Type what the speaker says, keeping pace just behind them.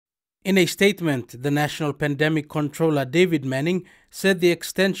In a statement, the National Pandemic Controller David Manning said the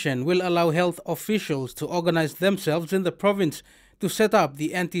extension will allow health officials to organize themselves in the province to set up the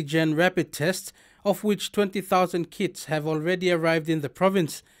antigen rapid tests, of which 20,000 kits have already arrived in the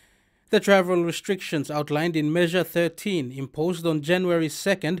province. The travel restrictions outlined in Measure 13, imposed on January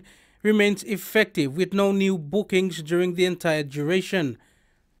 2nd, remains effective with no new bookings during the entire duration.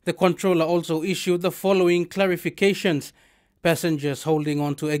 The controller also issued the following clarifications. Passengers holding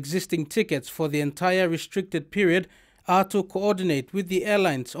on to existing tickets for the entire restricted period are to coordinate with the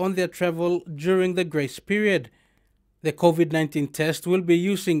airlines on their travel during the grace period. The COVID-19 test will be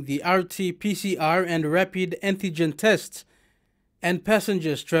using the RT-PCR and rapid antigen tests, and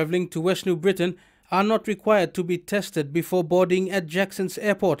passengers traveling to West New Britain are not required to be tested before boarding at Jackson's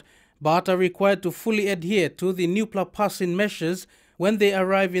Airport, but are required to fully adhere to the Nupla passing measures when they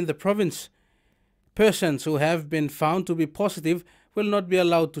arrive in the province. Persons who have been found to be positive will not be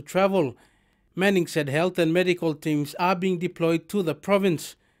allowed to travel. Manning said health and medical teams are being deployed to the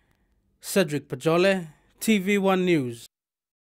province. Cedric Pajole, TV1 News.